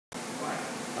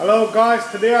Hello guys,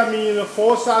 today I'm in the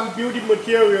Foshan Beauty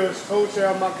Materials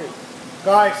wholesale market.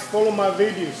 Guys, follow my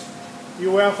videos.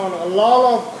 You will find a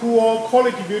lot of cool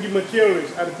quality beauty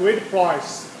materials at a great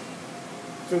price.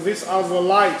 So these are the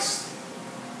lights.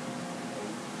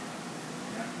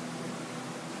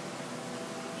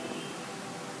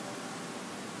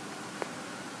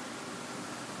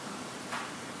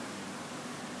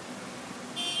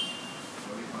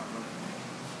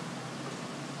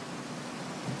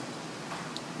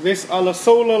 These are the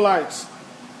solar lights.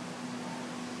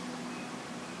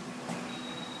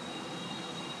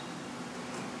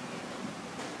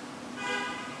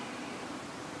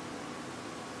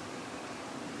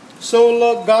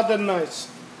 Solar garden lights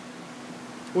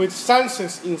with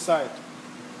sensors inside.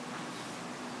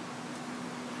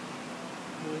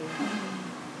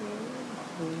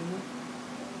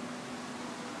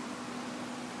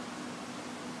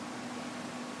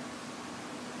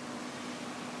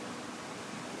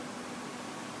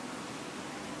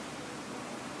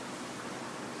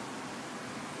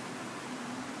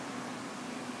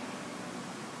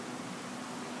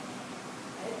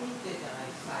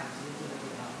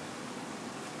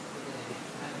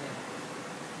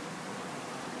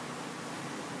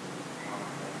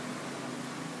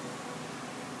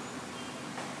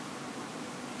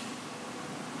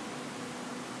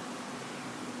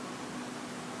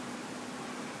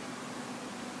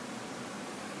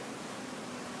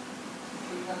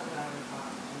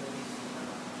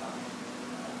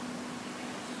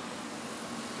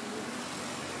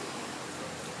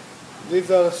 These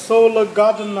are solar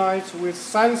garden lights with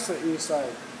sensor inside.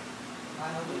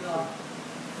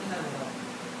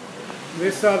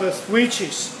 These are the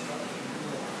switches.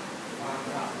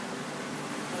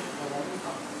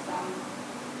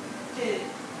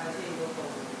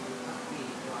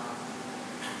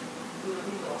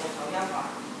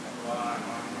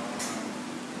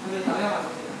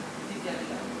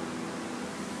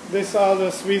 These are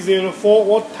the switches for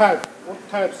what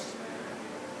types?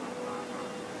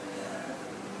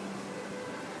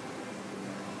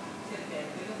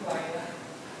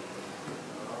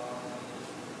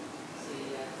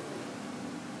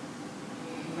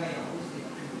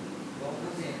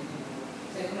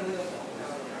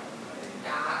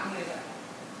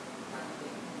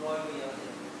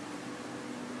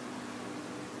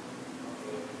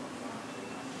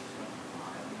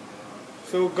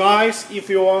 So guys, if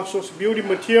you want those beauty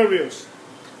materials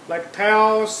like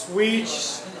tiles,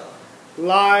 switches,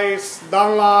 lights,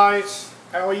 downlights,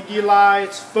 LED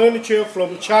lights, furniture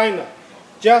from China,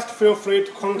 just feel free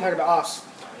to contact us.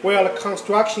 We are the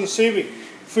construction savvy.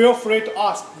 Feel free to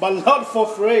ask, but not for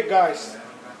free, guys.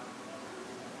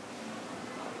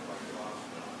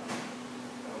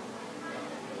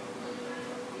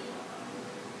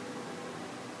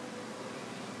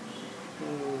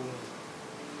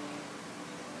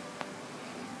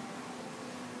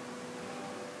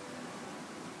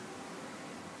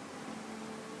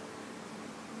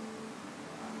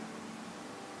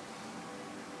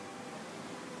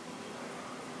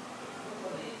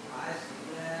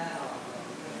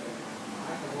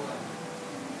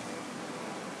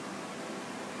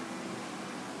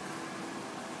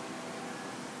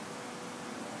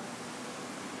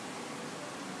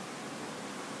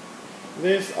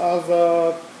 These are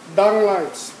the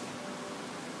downlights.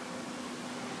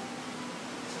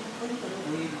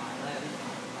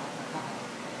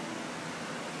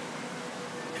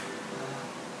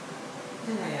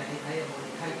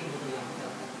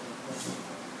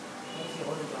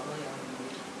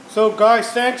 So guys,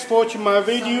 thanks for watching my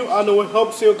video, and we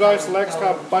hope to see you guys next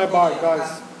time. Bye bye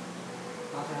guys.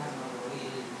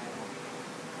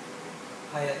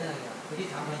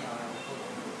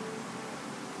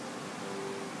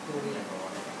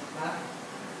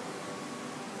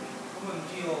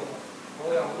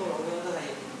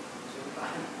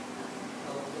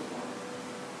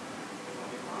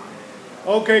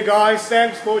 Okay guys,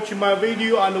 thanks for watching my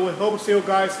video, and we hope to see you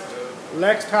guys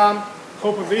next time.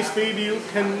 Hope this video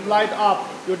can light up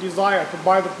your desire to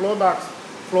buy the products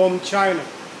from China.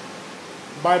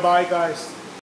 Bye bye guys.